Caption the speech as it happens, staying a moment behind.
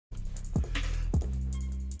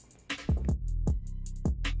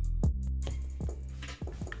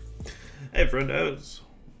Hey friendos,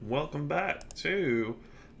 welcome back to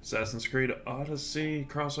Assassin's Creed Odyssey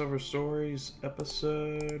Crossover Stories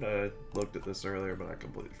episode. I looked at this earlier but I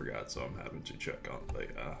completely forgot, so I'm having to check on the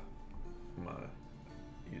my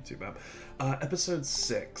YouTube app. Episode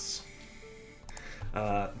 6.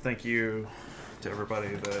 Thank you to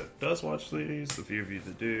everybody that does watch these. The few of you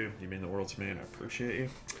that do, you mean the world to me and I appreciate you.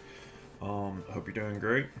 I hope you're doing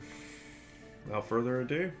great. Without further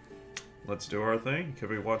ado, let's do our thing. Could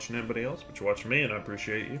be watching anybody else, but you watch me and I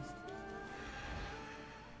appreciate you.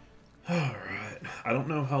 Alright. I don't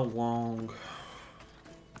know how long...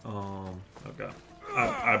 oh god.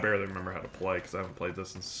 I barely remember how to play because I haven't played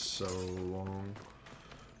this in so long.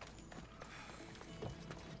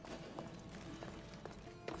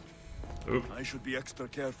 Oop. I should be extra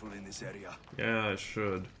careful in this area. Yeah, I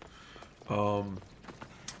should.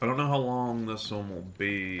 I don't know how long this one will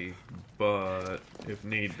be, but if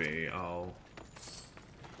need be, I'll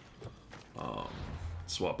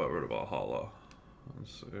swap over to Valhalla.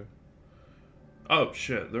 Let's see. Oh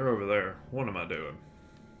shit, they're over there. What am I doing?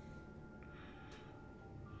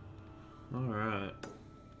 Alright.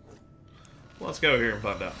 Let's go here and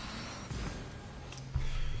find out.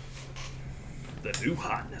 The new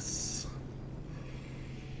hotness.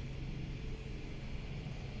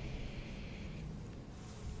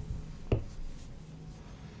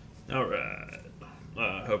 Alright.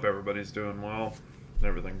 I hope everybody's doing well.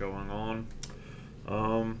 Everything going on.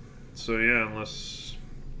 So yeah, unless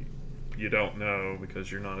you don't know because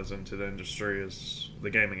you're not as into the industry as the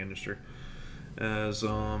gaming industry as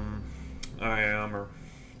I am or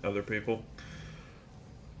other people.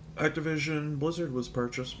 Activision Blizzard was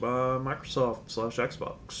purchased by Microsoft /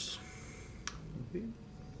 Xbox.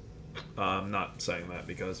 I'm not saying that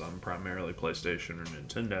because I'm primarily PlayStation or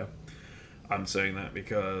Nintendo. I'm saying that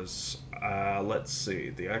because, let's see,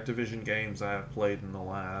 the Activision games I have played in the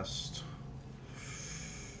last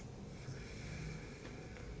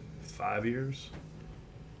 5 years.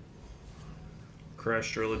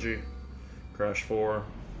 Crash Trilogy, Crash 4,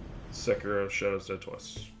 Sekiro, Shadows Die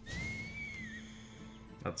Twice.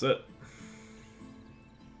 That's it.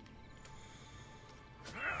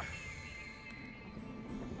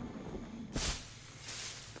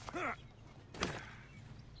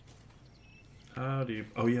 How do you...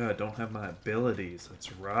 oh yeah, I don't have my abilities.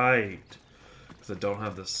 That's right. Because I don't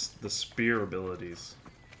have the spear abilities.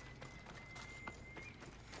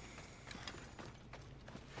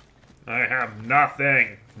 I have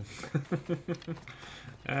nothing.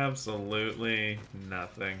 Absolutely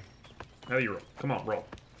nothing. How do you roll? Come on, roll.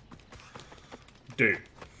 Dude.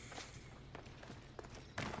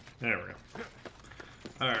 There we go.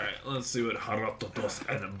 Alright, let's see what Herodotus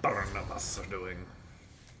and Barnabas are doing.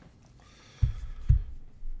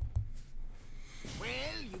 Well,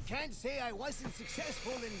 you can't say I wasn't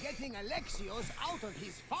successful in getting Alexios out of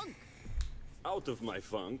his funk. Out of my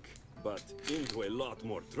funk, but into a lot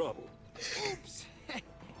more trouble. Oops.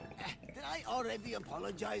 Did I already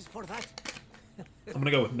apologize for that? I'm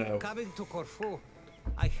gonna go with no. Coming to Corfu,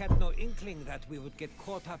 I had no inkling that we would get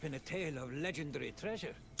caught up in a tale of legendary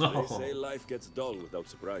treasure. They say life gets dull without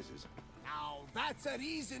surprises. Now, that's a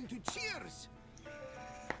reason to cheers.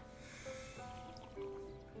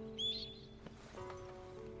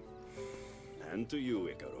 And to you,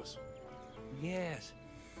 Icarus. Yes,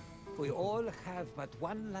 we all have but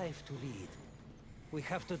one life to lead. We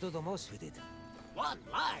have to do the most with it. One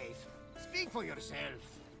life? Speak for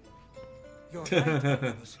yourself. You're right,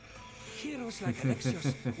 Magnus. Heroes like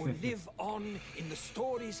Alexios will live on in the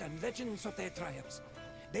stories and legends of their triumphs.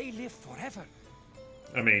 They live forever.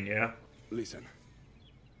 I mean, yeah. Listen.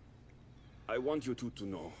 I want you two to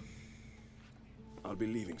know. I'll be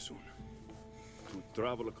leaving soon. To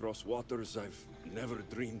travel across waters I've never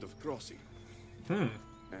dreamed of crossing.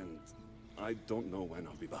 And I don't know when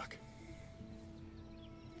I'll be back.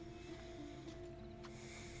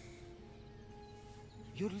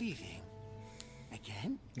 You're leaving?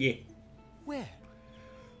 Again? Yeah. Where?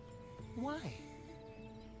 Why?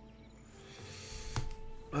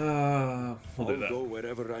 We'll do I'll that. go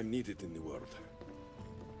wherever I'm needed in the world.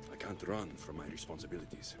 I can't run from my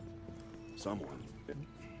responsibilities. Someone,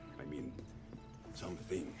 I mean,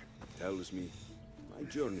 something tells me my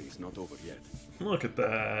journey is not over yet. Look at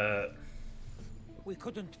that. We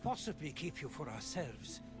couldn't possibly keep you for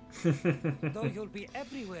ourselves. Though you'll be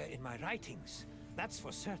everywhere in my writings, that's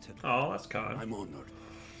for certain. Oh, that's kind. I'm honored.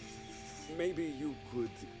 Maybe you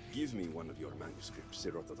could give me one of your manuscripts,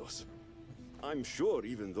 Herodotus. I'm sure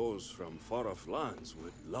even those from far-off lands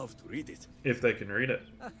would love to read it. If they can read it.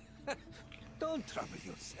 Don't trouble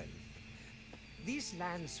yourself. These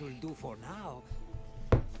lands will do for now.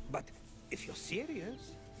 But if you're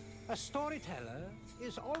serious, A storyteller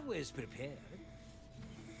is always prepared.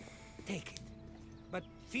 Take it, but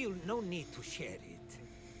feel no need to share it.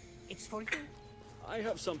 It's for you. I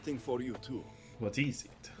have something for you too. What is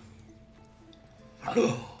it?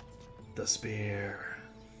 The spear.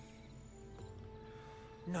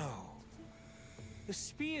 No. The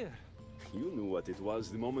spear. You knew what it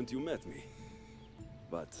was the moment you met me.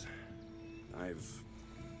 But I've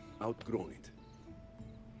outgrown it.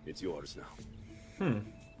 It's yours now.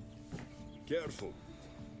 Careful.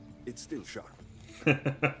 It's still sharp.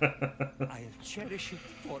 I'll cherish it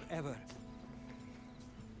forever.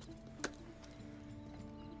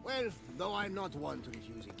 Well, though I'm not one to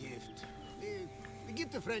refuse a gift, the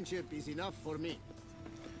gift of friendship is enough for me.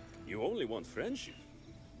 You only want friendship?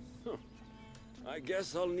 Huh. I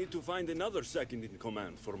guess I'll need to find another second in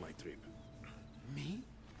command for my trip. Me?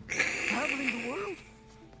 Traveling the world?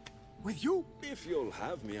 With you? If you'll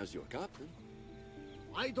have me as your captain.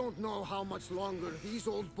 I don't know how much longer these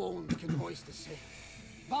old bones can hoist the sail.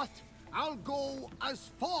 But I'll go as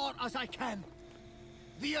far as I can.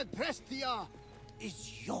 The Adrestia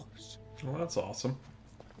is yours. Well, that's awesome.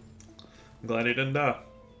 I'm glad he didn't die.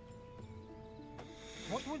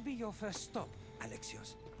 What will be your first stop,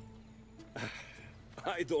 Alexios?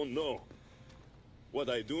 I don't know. What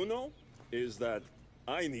I do know is that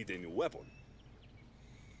I need a new weapon.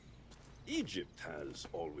 Egypt has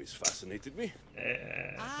always fascinated me.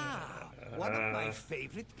 One of my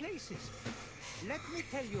favorite places. Let me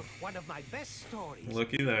tell you one of my best stories.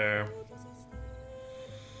 Looky there.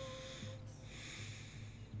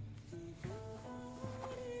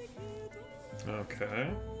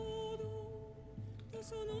 Okay.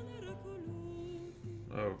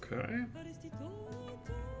 Okay.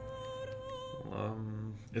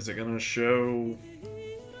 Is it gonna show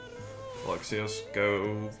Alexios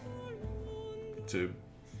go to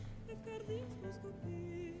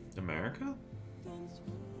America?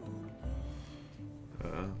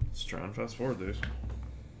 Let's try and fast forward these.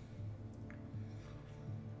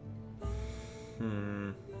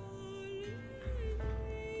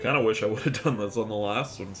 Kind of wish I would have done this on the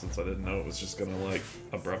last one since I didn't know it was just gonna like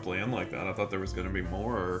abruptly end like that. I thought there was gonna be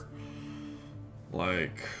more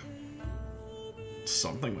like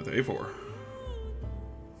something with A4.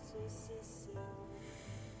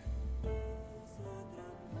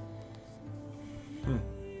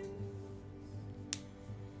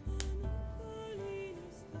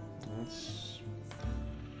 That's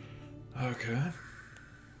okay.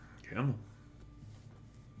 Camel.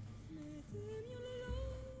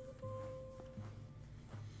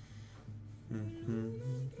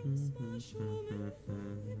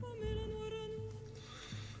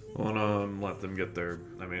 I want to let them get their...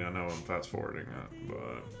 I mean, I know I'm fast forwarding it,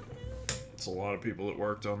 but it's a lot of people that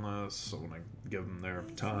worked on this, so I want to give them their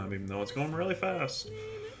time, even though it's going really fast.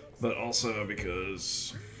 But also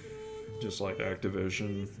because, just like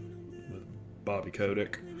Activision with Bobby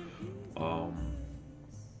Kotick,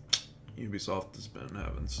 Ubisoft has been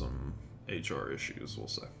having some HR issues, we'll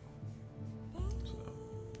say.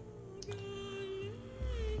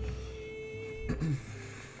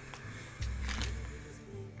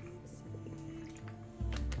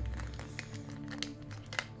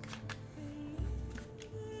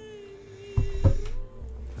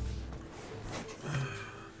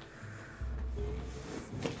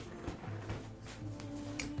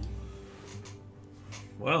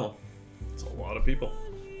 Well, it's a lot of people.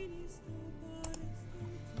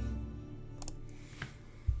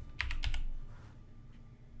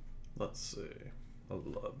 Let's see. I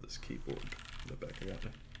love this keyboard that Becca got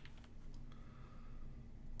me.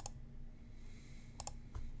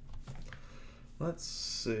 Let's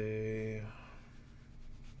see.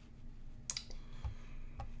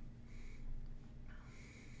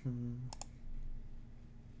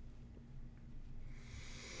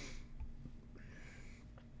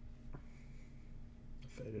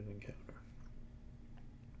 Fated encounter.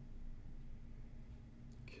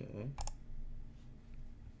 Okay.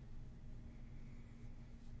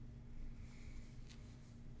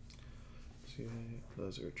 See,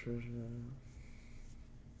 those are treasure.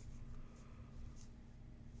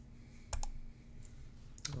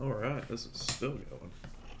 Alright, this is still going.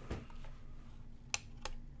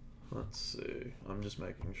 Let's see. I'm just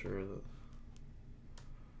making sure that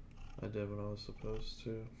I did what I was supposed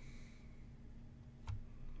to.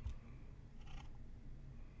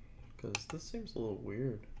 Because this seems a little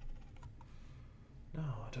weird. No,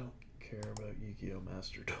 I don't care about Yu-Gi-Oh!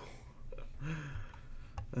 Master Duel.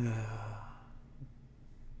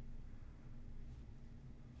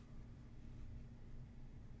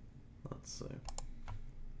 Let's see.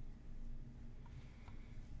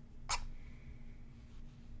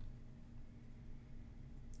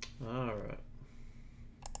 Alright.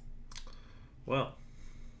 Well,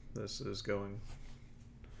 this is going...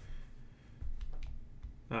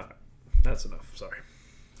 Alright, that's enough. Sorry.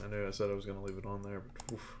 I knew I said I was going to leave it on there,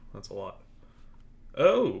 but oof, that's a lot.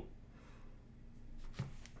 Oh!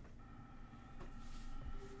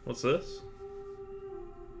 What's this?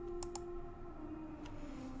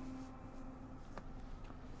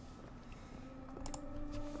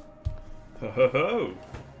 Ho ho ho!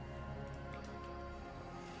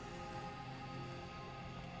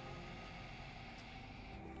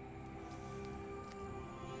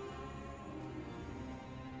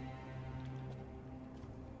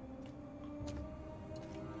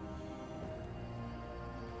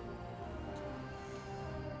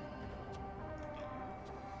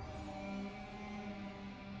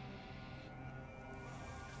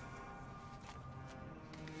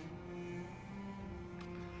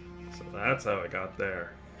 So that's how it got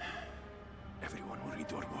there. Everyone will read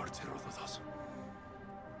your words, Herodotus.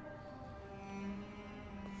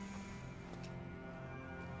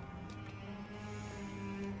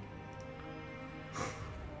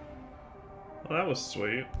 Well, that was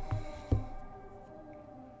sweet.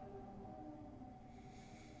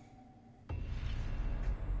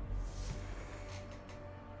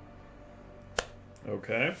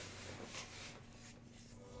 Okay.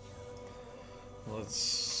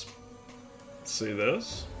 Let's see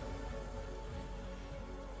this.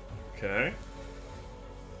 Okay.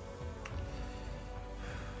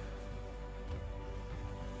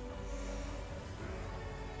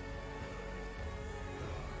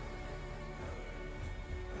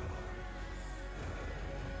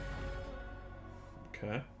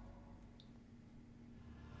 Okay.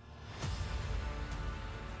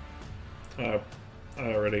 I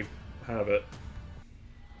already have it.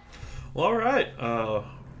 Well, all right.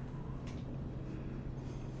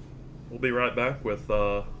 We'll be right back with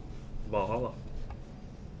Valhalla.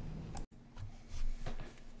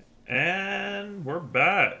 And we're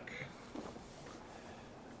back.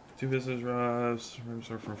 Two visitors arrives. Rooms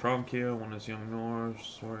are from Francia. One is young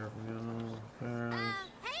Norse. Warrior from Paris.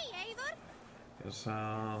 Hey, Eivor. His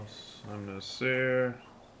house. I'm Nasir.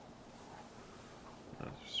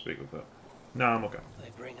 Speak with that. No, I'm okay. They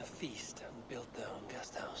bring a feast and build their own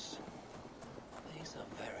guest house. These are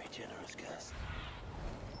very generous guests.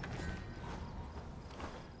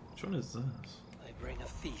 Which one is this? They bring a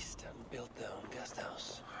feast and build their own guest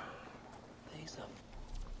house. These are...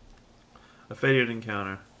 A fated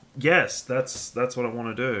encounter. Yes, that's what I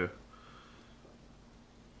want to do.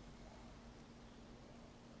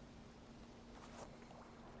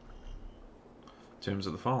 Tombs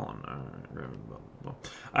of the Fallen. Alright. Well,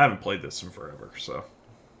 I haven't played this in forever, so.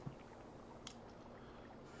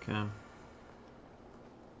 Okay.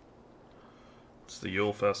 It's the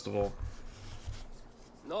Yule Festival.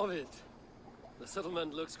 Novid, the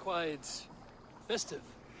settlement looks quite festive.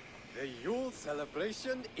 The Yule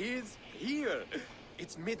celebration is here.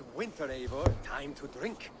 It's midwinter, Eivor. Time to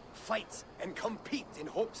drink, fight, and compete in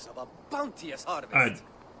hopes of a bounteous harvest. I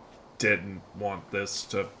didn't want this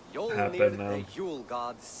to Yule happen. the Yule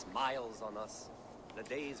god smiles on us. The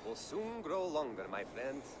days will soon grow longer, my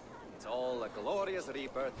friend. It's all a glorious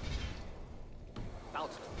rebirth.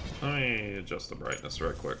 About Let me adjust the brightness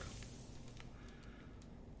right quick.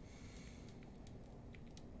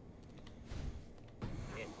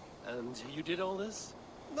 And you did all this?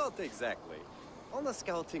 Not exactly. On a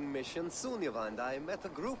scouting mission, Sunniva and I met a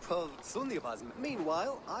group of Sunnivas.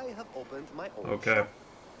 Meanwhile, I have opened my own Okay. shop.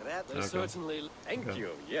 That There's certainly... Thank Okay. you,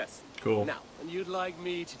 yes. Cool. Now, And you'd like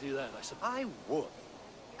me to do that, I suppose. I would.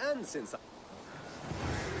 And since Perhaps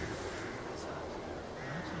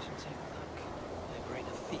I should take a look. They bring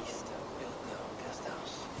a feast and build their own guest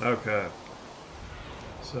house. Okay.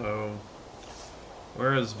 So,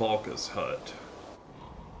 where is Volka's hut?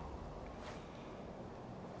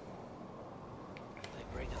 They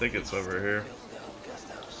bring a I think it's feast over and here. build their own guest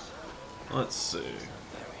house. Let's see.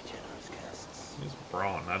 Very generous guests. He's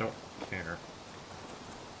brawn. I don't care.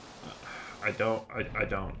 I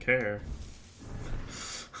don't care.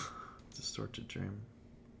 Distorted dream.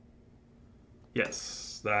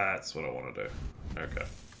 Yes, that's what I want to do. Okay.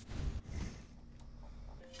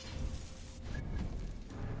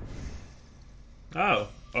 Oh.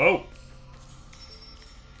 Oh!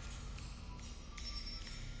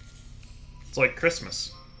 It's like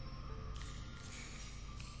Christmas.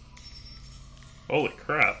 Holy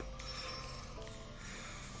crap.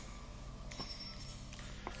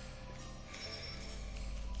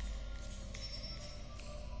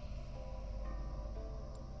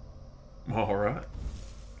 Alright.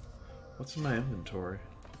 What's in my inventory?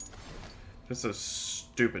 Just those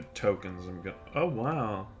stupid tokens I'm gonna... Oh,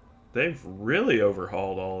 wow. They've really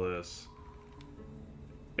overhauled all this.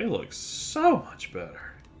 It looks so much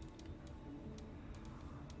better.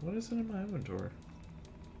 What is it in my inventory?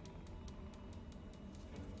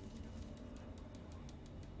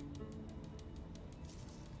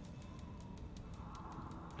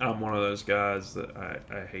 I'm one of those guys that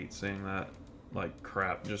I hate seeing that, like,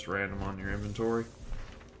 crap just random on your inventory.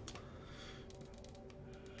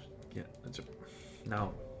 Yeah, it's a...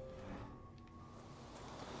 No.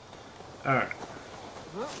 Alright.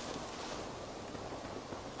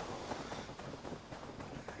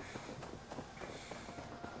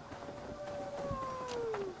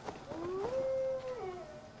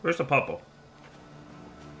 Where's the puppo?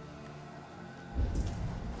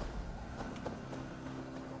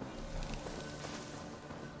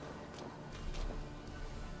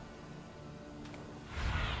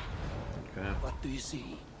 Okay. What do you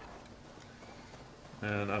see?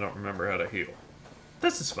 And I don't remember how to heal.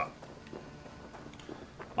 This is fun.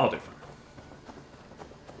 All different.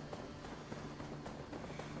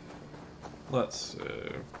 Let's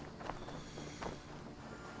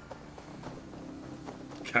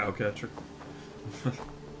cow catcher.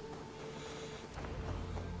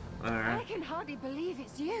 Alright. I can hardly believe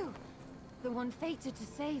it's you. The one fated to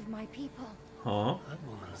save my people. Huh? That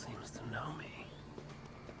woman seems to know me.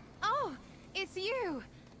 Oh, it's you!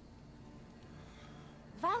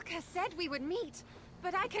 Valka said we would meet,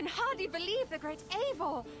 but I can hardly believe the great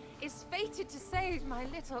Eivor is fated to save my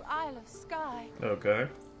little Isle of Skye. Okay.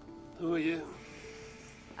 Who are you?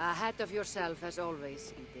 Ahead of yourself as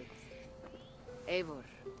always, Edith. Eivor.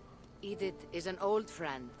 Edith is an old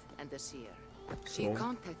friend and a seer. She Cool.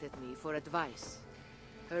 contacted me for advice.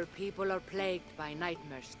 Her people are plagued by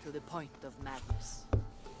nightmares to the point of madness.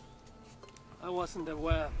 I wasn't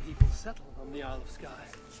aware people settled on the Isle of Skye.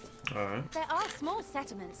 Alright. There are small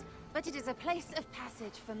settlements, but it is a place of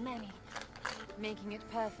passage for many, making it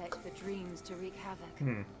perfect for dreams to wreak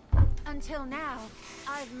havoc. Until now,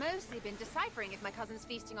 I've mostly been deciphering if my cousin's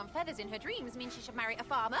feasting on feathers in her dreams means she should marry a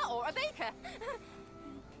farmer or a baker.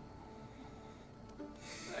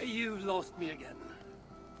 You lost me again.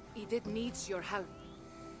 Edith needs your help.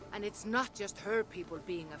 And it's not just her people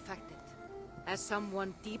being affected. As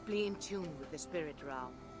someone deeply in tune with the spirit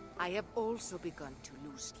realm, I have also begun to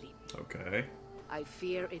lose sleep. Okay. I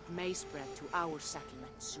fear it may spread to our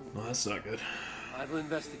settlement soon. Well, that's not good. I will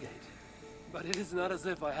investigate. But it is not as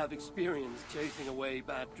if I have experience chasing away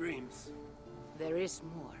bad dreams. There is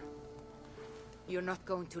more. You're not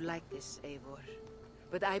going to like this, Eivor.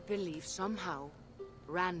 But I believe somehow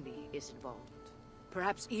Randy is involved.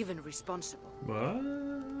 Perhaps even responsible. What?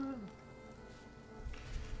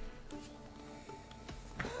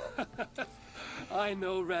 I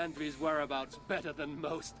know Randvi's whereabouts better than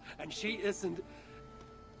most, and she isn't...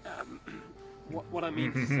 what I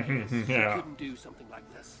mean to say is, she Yeah. couldn't do something like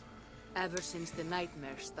this. Ever since the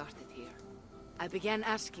nightmare started here, I began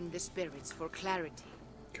asking the spirits for clarity,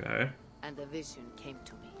 Okay. and a vision came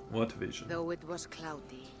to me. What vision? Though it was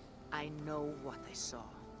cloudy, I know what I saw.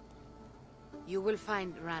 You will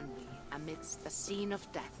find Randy amidst a scene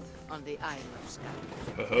of death on the Isle of Skye.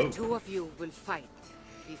 Oh. The two of you will fight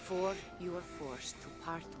before you are forced to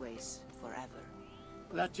part ways forever.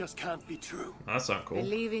 That just can't be true. That's not cool.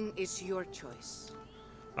 Believing is your choice.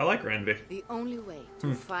 I like Randy. The only way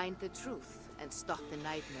to find the truth and stop the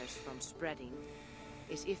nightmares from spreading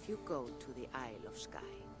is if you go to the Isle of Skye.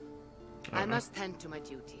 I must tend to my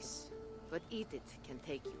duties, but Edith can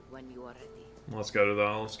take you when you are ready. Let's go to the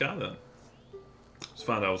Isle of Skye then. Let's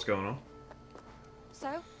find out what's going on.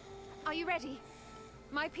 So, are you ready?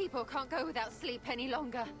 My people can't go without sleep any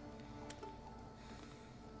longer.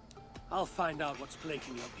 I'll find out what's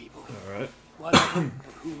plaguing your people. Alright. Whatever, or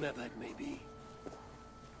whomever it may be.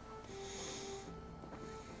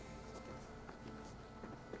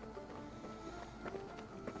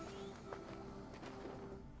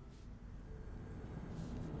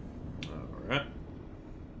 Alright.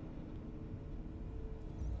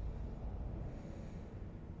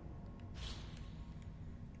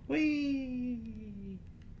 Whee!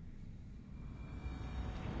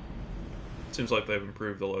 Seems like they've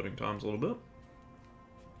improved the loading times a little bit.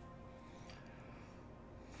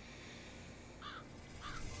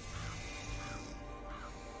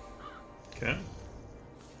 Okay.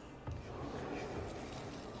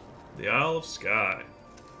 The Isle of Skye.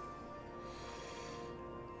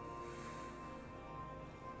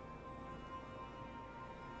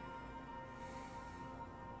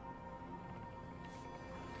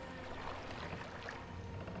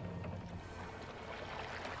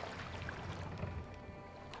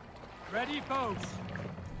 Ready, folks.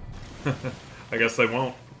 I guess they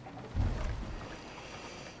won't.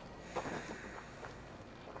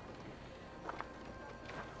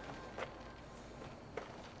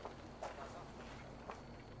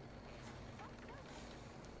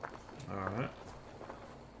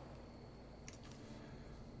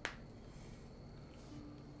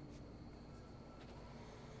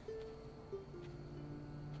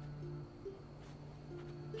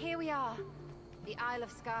 Here we are. The Isle of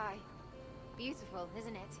Skye. Beautiful,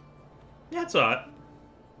 isn't it? Yeah, it's hot.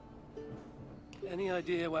 Any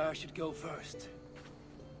idea where I should go first?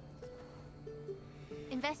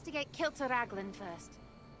 Investigate Kilter Raglan first.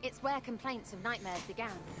 It's where complaints of nightmares began.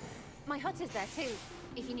 My hut is there too,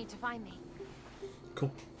 if you need to find me.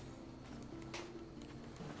 Cool.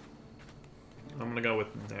 I'm gonna go with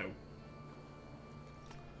no.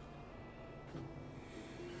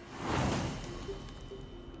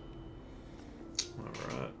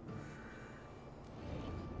 Alright.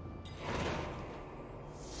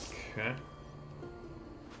 Okay.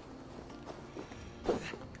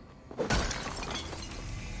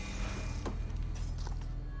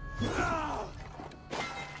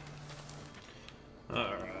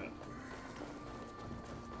 Alright.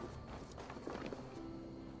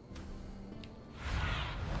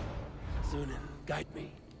 Zunin, guide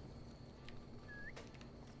me.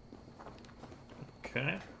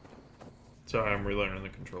 Okay. Sorry, I'm relearning the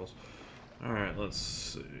controls. Alright, let's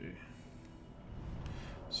see.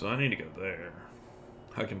 So I need to go there.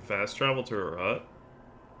 I can fast travel to her hut.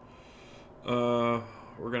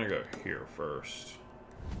 We're gonna go here first.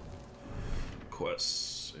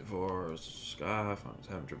 Quests. Ivor, Sky, finds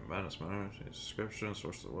having driven madness, my description,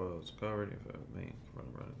 source of the world, covered, if it means,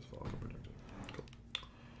 running, it's fall, predicted. Cool.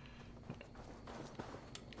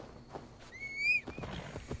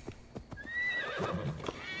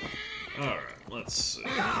 Alright, let's see.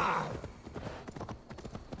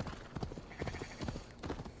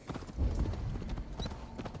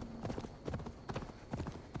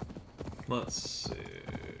 Let's see.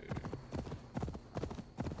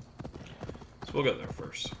 So we'll go there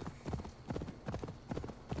first.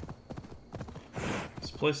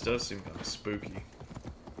 This place does seem kind of spooky.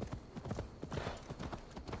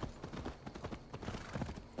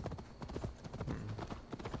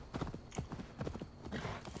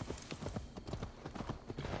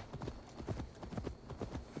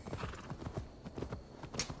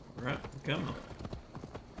 Right, come on.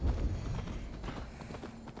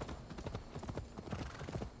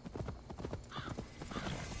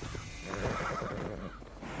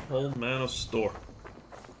 Old man of store.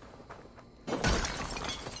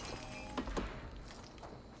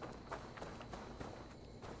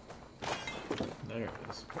 There it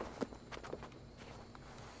is.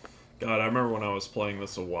 God, I remember when I was playing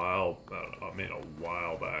this a while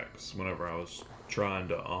back, whenever I was trying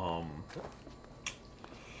to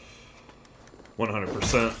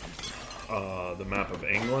 100% the map of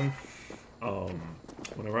England.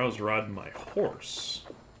 Whenever I was riding my horse,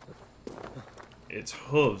 its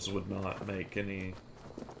hooves would not make any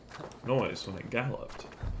noise when it galloped.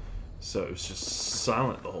 So it was just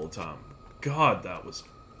silent the whole time. God, that was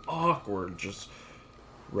awkward. Just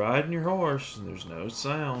riding your horse and there's no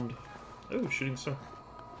sound. Oh, shooting star.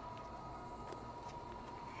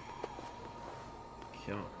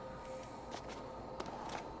 Come on.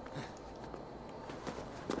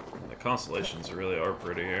 The constellations really are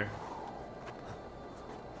pretty here.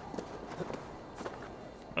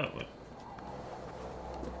 Oh, wait.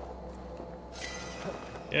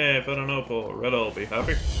 Yeah, if I don't know, Paul, Red will be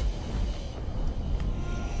happy.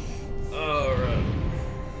 Alright.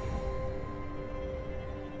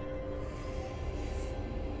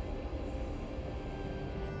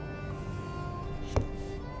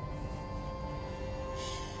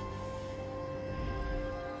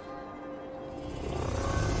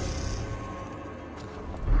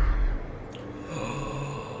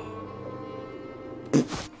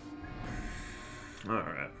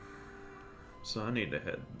 Alright. So I need to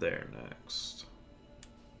head there next.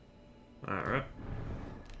 Alright.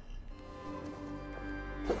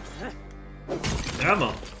 Come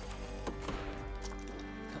on.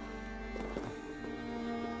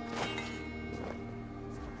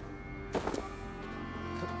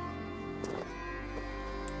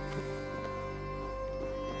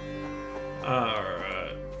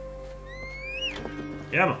 Alright.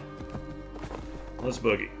 Come on. Let's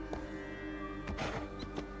boogie.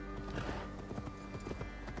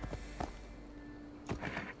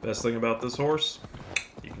 Best thing about this horse,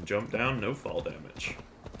 you can jump down, no fall damage.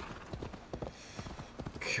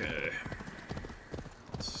 Okay.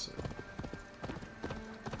 Let's see.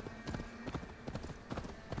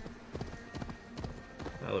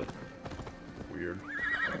 That looked weird.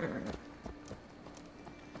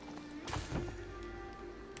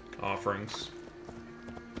 Offerings.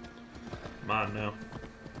 Mine now.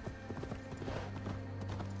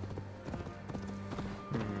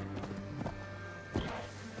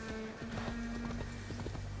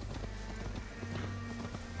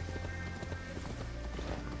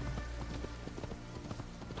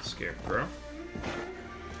 Scarecrow.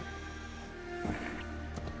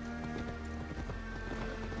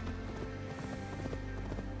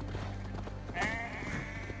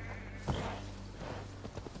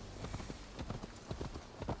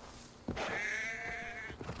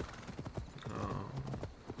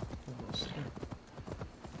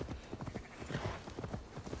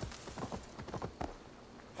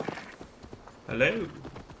 Hello.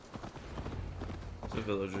 The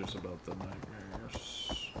villagers about the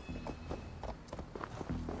nightmares.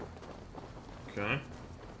 Okay.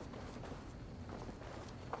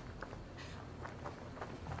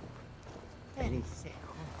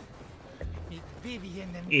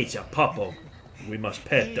 It's a puppo. We must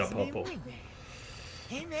pet the puppo.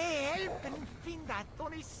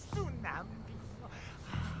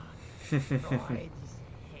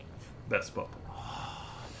 Best puppo.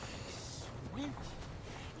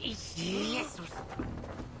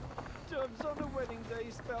 Doves on a wedding day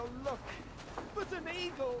spell luck, but an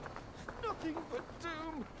eagle, nothing but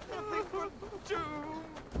doom, nothing but doom.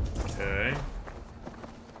 Okay.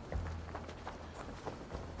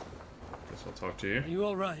 Guess I'll talk to you. Are you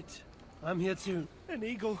all right? I'm here too. An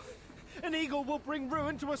eagle will bring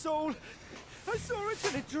ruin to us all. I saw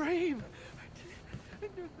it in a dream.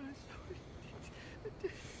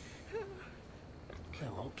 I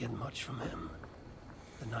won't get much from him.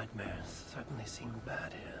 The nightmares certainly seem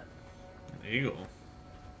bad here. An eagle?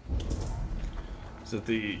 Is it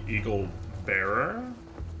the eagle bearer?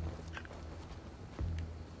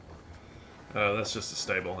 Oh, that's just a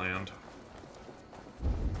stable hand.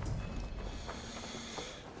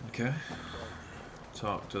 Okay.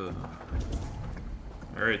 Talk to...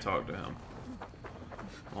 I already talked to him.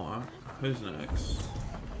 Alright, who's next?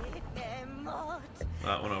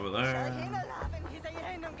 That one over there.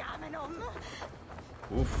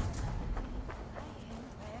 Oof.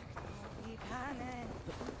 It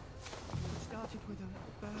started with a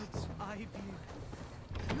bird's eye view.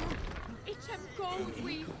 It's a gold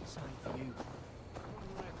weed. Eye view.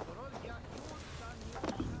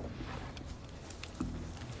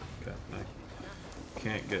 Okay, I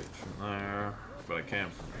can't get from there, but I can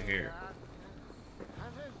from here.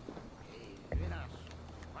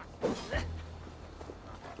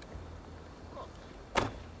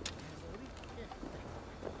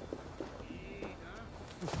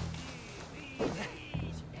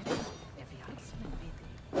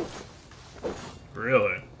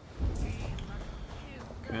 Really?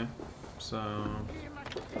 Okay, so...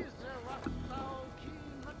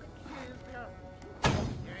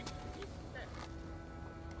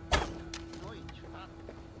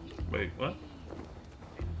 Wait, what?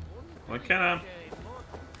 Why can't I?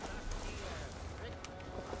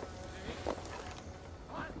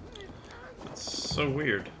 That's so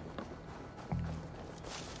weird.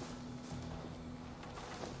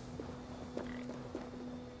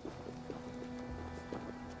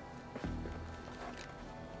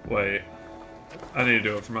 Wait. I need to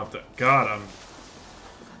do it from up there. God, I'm...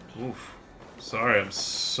 Oof. Sorry, I'm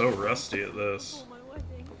so rusty at this.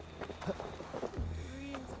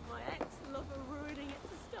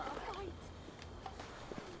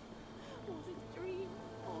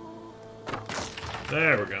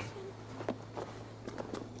 There we go.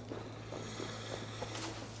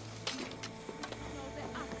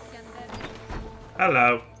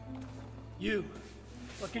 Hello. You,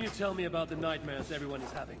 what can you tell me about the nightmares everyone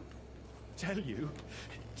is having? Tell you?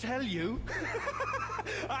 Tell you?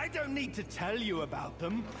 I don't need to tell you about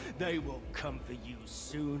them. They will come for you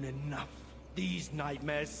soon enough. These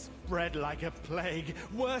nightmares spread like a plague,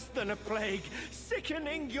 worse than a plague,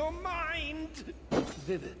 sickening your mind.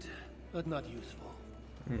 Vivid, but not useful.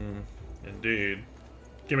 Indeed.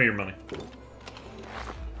 Give me your money.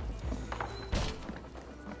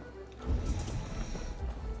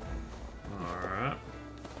 Alright.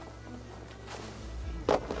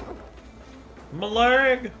 My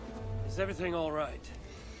leg! Is everything all right?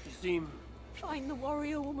 You seem... Find the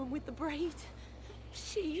warrior woman with the braid.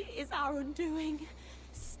 She is our undoing,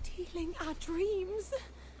 stealing our dreams.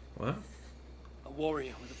 What? A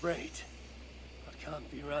warrior with a braid. That can't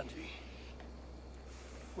be Randy.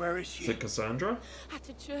 Where is she? Is it Kassandra? At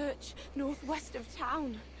a church northwest of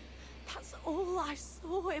town. That's all I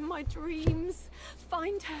saw in my dreams.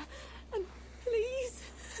 Find her, and please,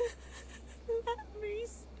 let me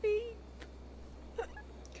speak.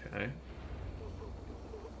 Okay.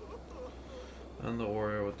 And the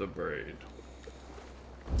warrior with the braid.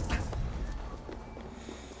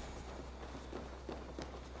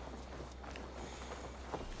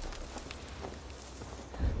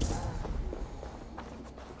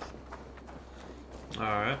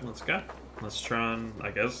 Alright, let's go. Let's try and, I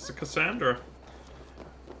guess it's a Kassandra.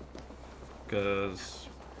 Because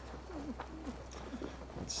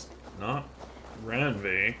it's not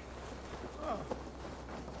Ranvi.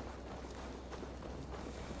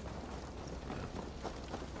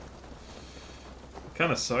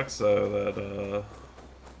 Kind of sucks though that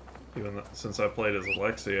even since I played as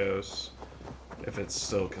Alexios, if it's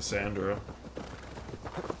still Kassandra.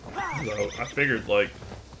 Though I figured like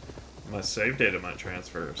My save data might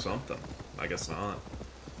transfer or something. I guess not.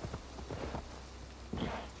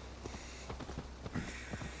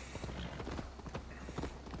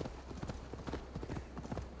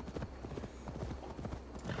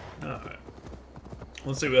 Alright.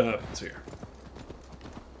 Let's see what happens here.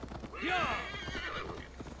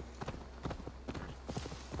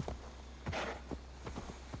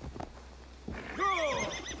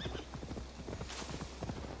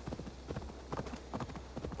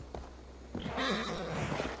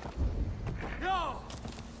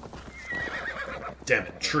 Damn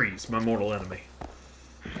it, trees, my mortal enemy.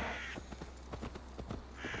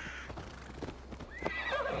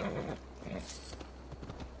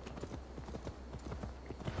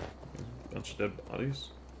 Bunch of dead bodies.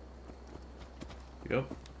 Yep.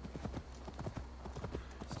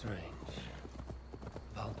 Strange.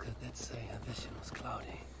 Valka did say her vision was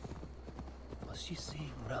cloudy. Was she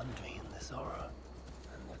seeing Randvi in this aura?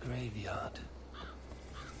 And the graveyard?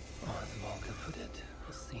 Or as Valka put it,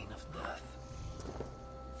 the scene of death.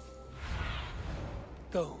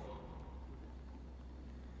 Go.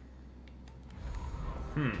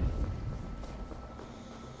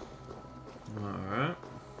 Alright.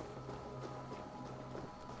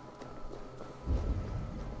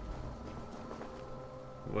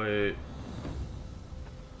 Wait.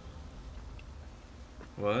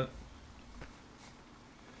 What?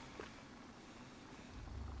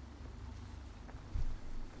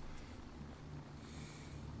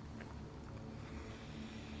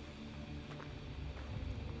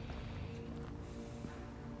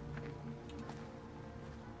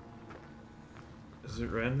 Is it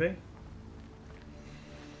Randvi?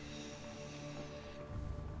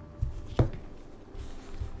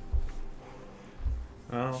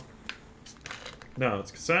 Oh. No,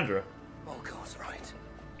 it's Kassandra. Volko's right.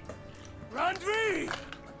 Randvi!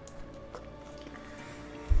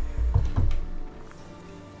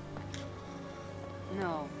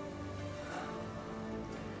 No.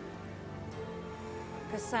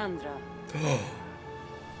 Kassandra.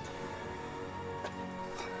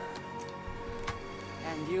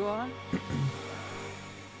 And you are?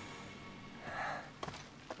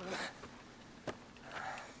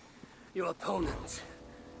 Your opponent.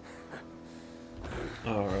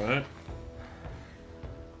 Alright.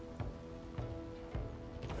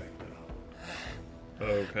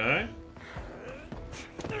 Okay.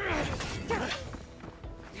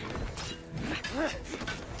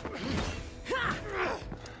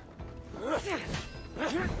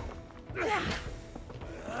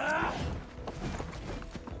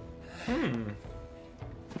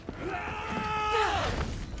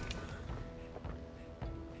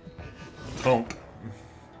 Honk.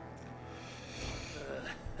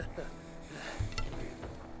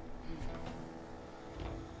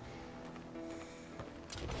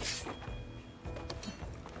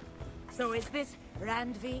 So is this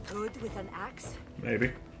Randvi good with an axe?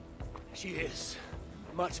 Maybe. She is.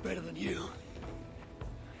 Much better than you.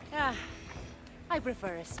 Ah, I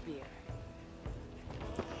prefer a spear.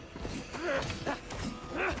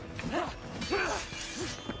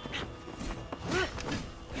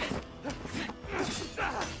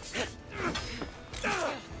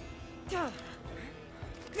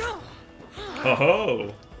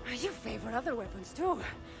 Oh! You favor other weapons too.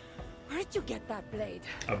 Where did you get that blade?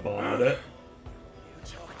 I bought it.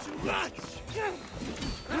 You talk too much!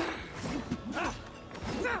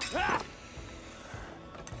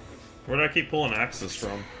 Where do I keep pulling axes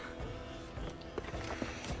from?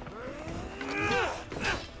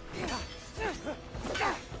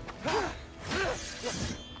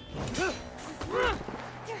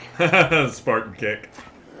 Spartan kick.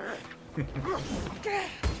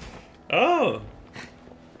 Oh!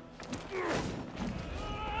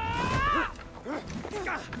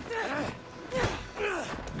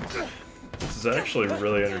 This is actually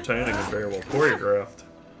really entertaining and very well choreographed.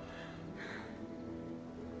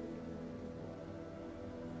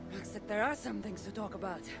 Looks like there are some things to talk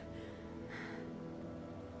about.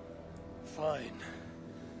 Fine.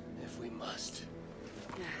 If we must.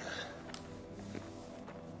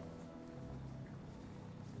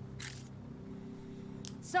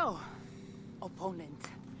 So, opponent,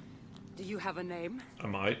 do you have a name? I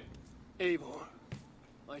might. Eivor,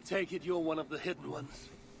 I take it you're one of the hidden ones.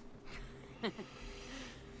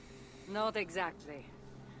 Not exactly.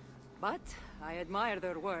 But I admire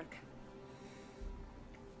their work.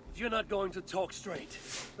 If you're not going to talk straight,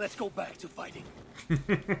 let's go back to fighting.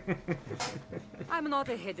 I'm not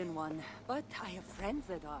a hidden one, but I have friends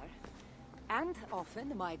that are. And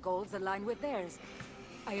often my goals align with theirs.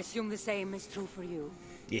 I assume the same is true for you.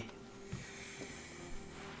 Yeah.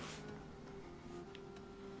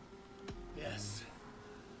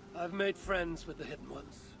 I've made friends with the Hidden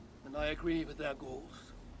Ones, and I agree with their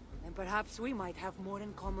goals. Then perhaps we might have more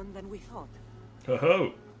in common than we thought.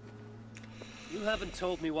 Ho-ho! You haven't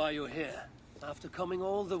told me why you're here, after coming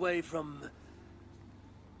all the way from...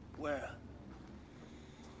 where?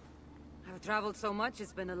 I've traveled so much,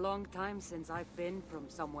 it's been a long time since I've been from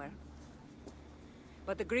somewhere.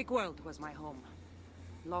 But the Greek world was my home.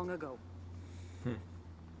 Long ago.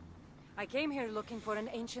 I came here looking for an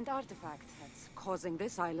ancient artifact that's causing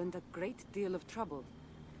this island a great deal of trouble.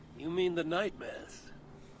 You mean the nightmares?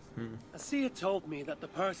 A seer told me that the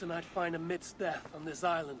person I'd find amidst death on this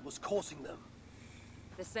island was causing them.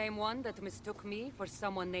 The same one that mistook me for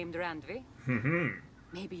someone named Randvi?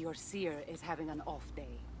 Maybe your seer is having an off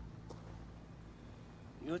day.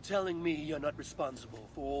 You're telling me you're not responsible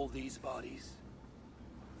for all these bodies?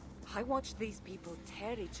 I watched these people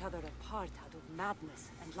tear each other apart out of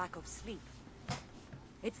madness and lack of sleep.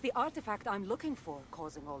 It's the artifact I'm looking for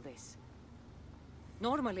causing all this.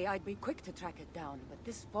 Normally, I'd be quick to track it down, but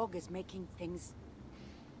this fog is making things...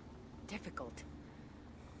 difficult.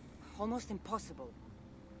 Almost impossible.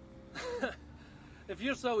 If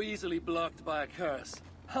you're so easily blocked by a curse,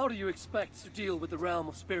 how do you expect to deal with the realm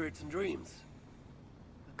of spirits and dreams?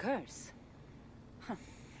 A curse? Huh.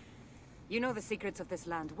 You know the secrets of this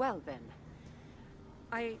land well, then.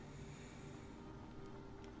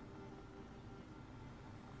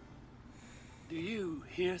 Do you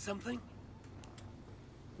hear something?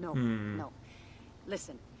 No, no.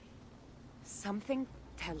 Listen. Something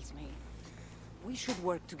tells me we should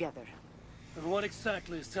work together. And what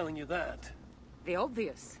exactly is telling you that? The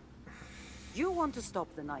obvious. You want to stop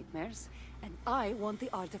the nightmares, and I want the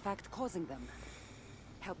artifact causing them.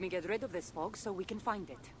 Help me get rid of this fog so we can find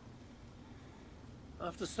it.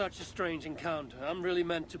 After such a strange encounter, I'm really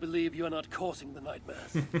meant to believe you're not causing the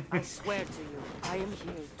nightmares. I swear to you, I am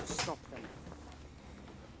here to stop them.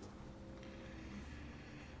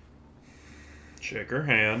 Shake her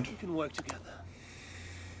hand. We can work together.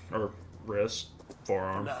 Or wrist,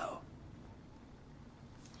 forearm. Now.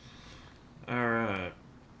 Alright.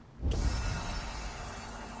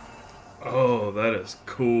 Oh, that is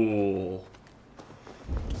cool.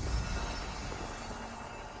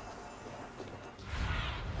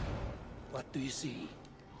 What do you see?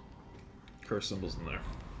 Curse symbols in there.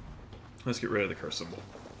 Let's get rid of the curse symbol.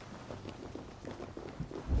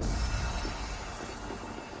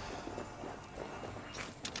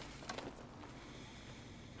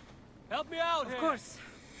 Help me out Of course.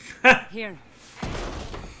 Here.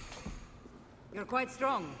 You're quite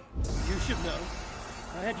strong. You should know.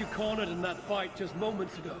 I had you cornered in that fight just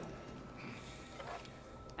moments ago.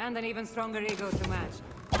 And an even stronger ego to match.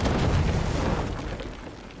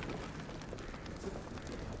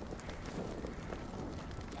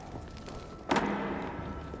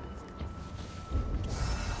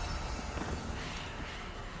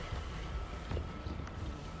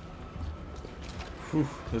 Whew,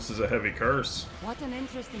 this is a heavy curse. What an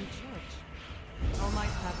interesting church. All my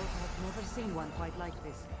travels, I've never seen one quite like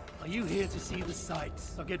this. Are you here to see the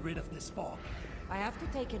sights or get rid of this fog? I have to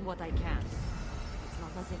take in what I can. It's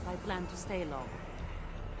not as if I plan to stay long.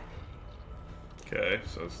 Okay,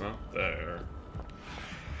 so it's not there.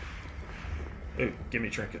 Ooh, give me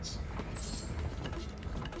trinkets.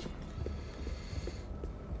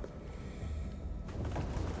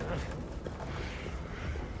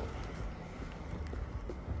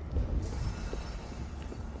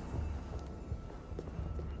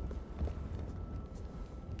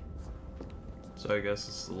 So I guess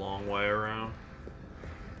it's the long way around.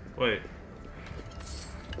 Wait.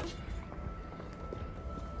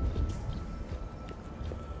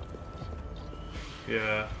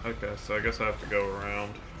 Yeah, okay, so I guess I have to go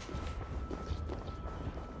around.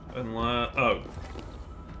 Unless... oh.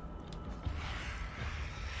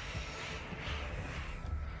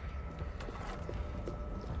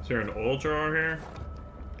 Is there an oil drawer here?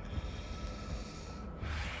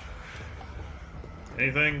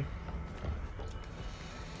 Anything?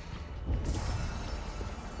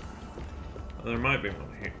 There might be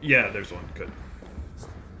one here. Yeah, there's one. Good.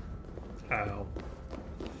 Ow.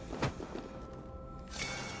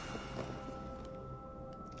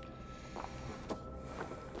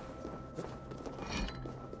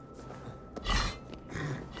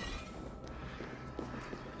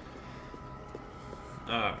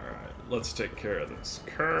 Alright, let's take care of this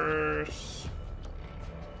curse.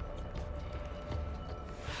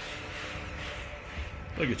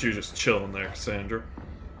 Look at you just chilling there, Kassandra.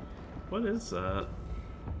 What is that?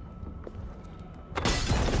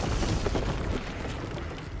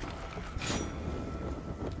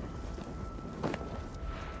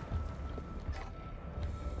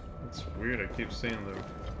 It's weird, I keep seeing the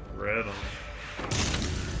red on.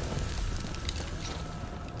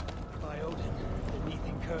 By Odin, the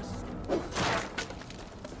Neathen curses them.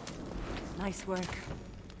 Nice work.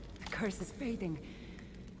 The curse is fading.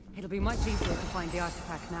 It'll be much easier to find the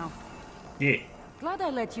artifact now. Yeah. Glad I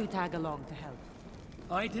let you tag along to help.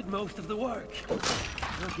 I did most of the work.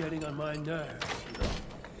 You're getting on my nerves, you know.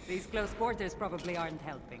 These close quarters probably aren't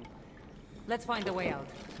helping. Let's find a way out.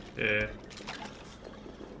 Yeah.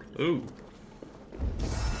 Ooh.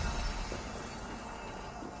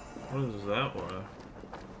 What is that one?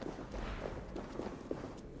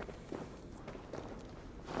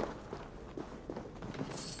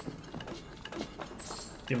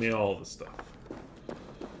 Give me all the stuff.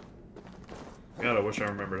 God, I wish I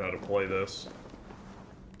remembered how to play this.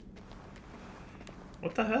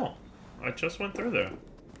 What the hell? I just went through there.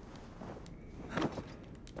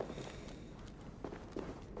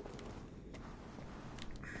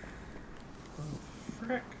 Oh,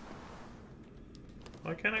 frick.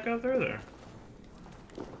 Why can't I go through there?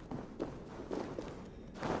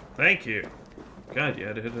 Thank you. God, you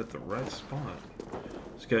had to hit it at the right spot.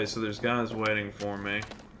 Okay, so there's guys waiting for me,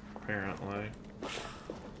 apparently.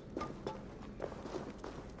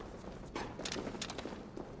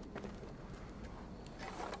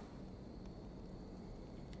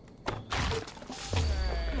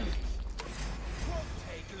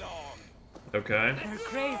 Okay. They're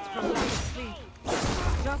crazed from lack of sleep.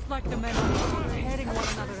 Just like the men who were tearing one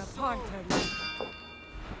another apart earlier.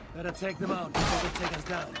 Better take them out before they take us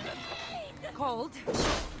down. Cold,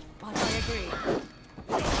 but I agree.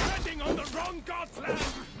 You're treading on the wrong god's land!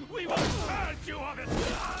 We will purge you of it!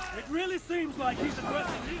 It really seems like he's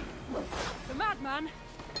addressing you. The madman?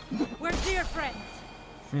 We're dear friends.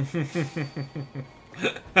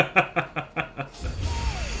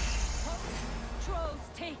 Trolls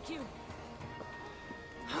take you.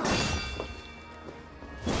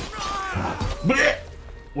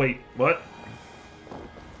 Wait, what?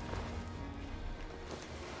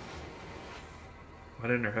 Why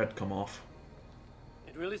didn't her head come off?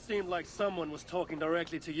 It really seemed like someone was talking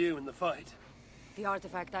directly to you in the fight. The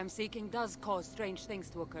artifact I'm seeking does cause strange things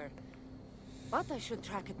to occur. But I should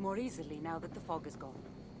track it more easily now that the fog is gone.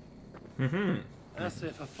 As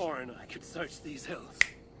if a foreigner could search these hills.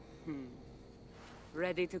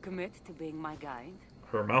 Ready to commit to being my guide?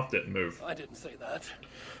 Her mouth didn't move. I didn't say that.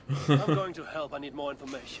 I'm going to help. I need more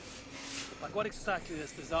information. Like what exactly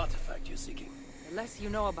is this artifact you're seeking? The less you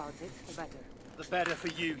know about it, the better. The better for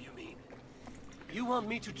you mean? You want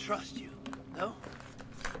me to trust you, no?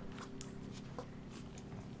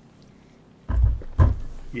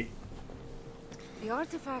 Yeah. The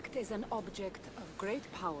artifact is an object of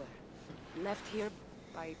great power, left here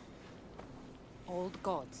by old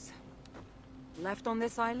gods. Left on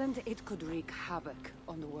this island, it could wreak havoc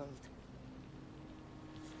on the world.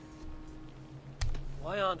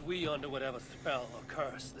 Why aren't we under whatever spell or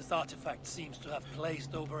curse this artifact seems to have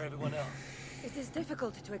placed over everyone else? It is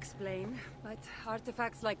difficult to explain, but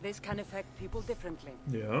artifacts like this can affect people differently.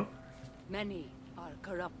 Yeah. Many are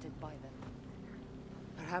corrupted by them.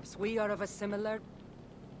 Perhaps we are of a similar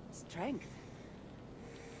strength.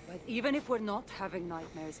 But even if we're not having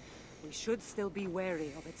nightmares, we should still be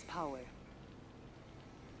wary of its power.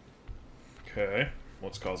 Okay.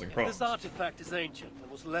 What's causing If problems? this artifact is ancient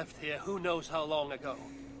and was left here who knows how long ago,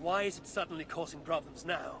 why is it suddenly causing problems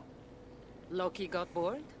now? Loki got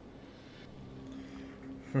bored?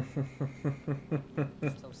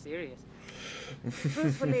 So serious.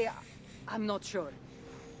 Truthfully, I'm not sure.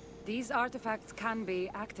 These artifacts can be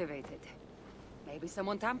activated. Maybe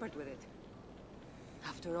someone tampered with it.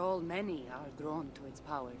 After all, many are drawn to its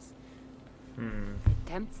powers. It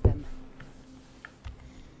tempts them.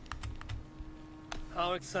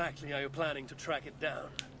 How exactly are you planning to track it down?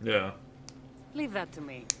 Yeah. Leave that to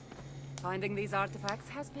me. Finding these artifacts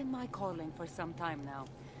has been my calling for some time now.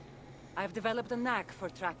 I've developed a knack for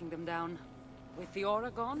tracking them down. With the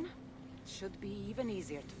aura gone, it should be even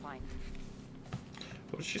easier to find.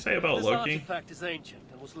 What did she say about This Loki? artifact is ancient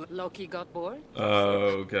and was Loki got bored?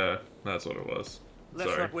 Oh, okay. That's what it was.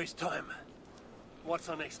 Let's Sorry. not waste time. What's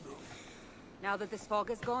our next move? Now that this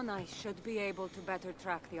fog is gone, I should be able to better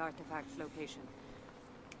track the artifact's location.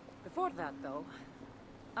 Before that, though,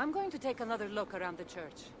 I'm going to take another look around the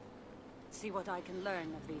church. See what I can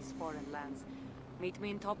learn of these foreign lands. Meet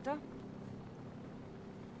me in Topta?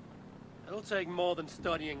 It'll take more than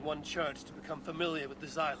studying one church to become familiar with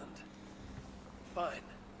this island. Fine.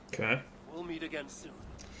 Okay. We'll meet again soon.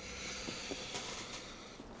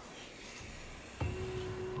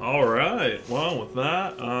 Alright, well, with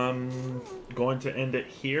that, I'm going to end it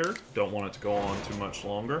here. Don't want it to go on too much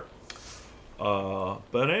longer.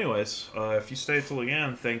 But anyways, if you stay till the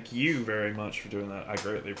end, thank you very much for doing that. I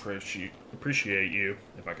greatly appreciate you,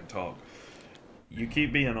 if I can talk. You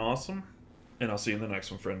keep being awesome, and I'll see you in the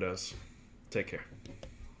next one, friendos. Take care.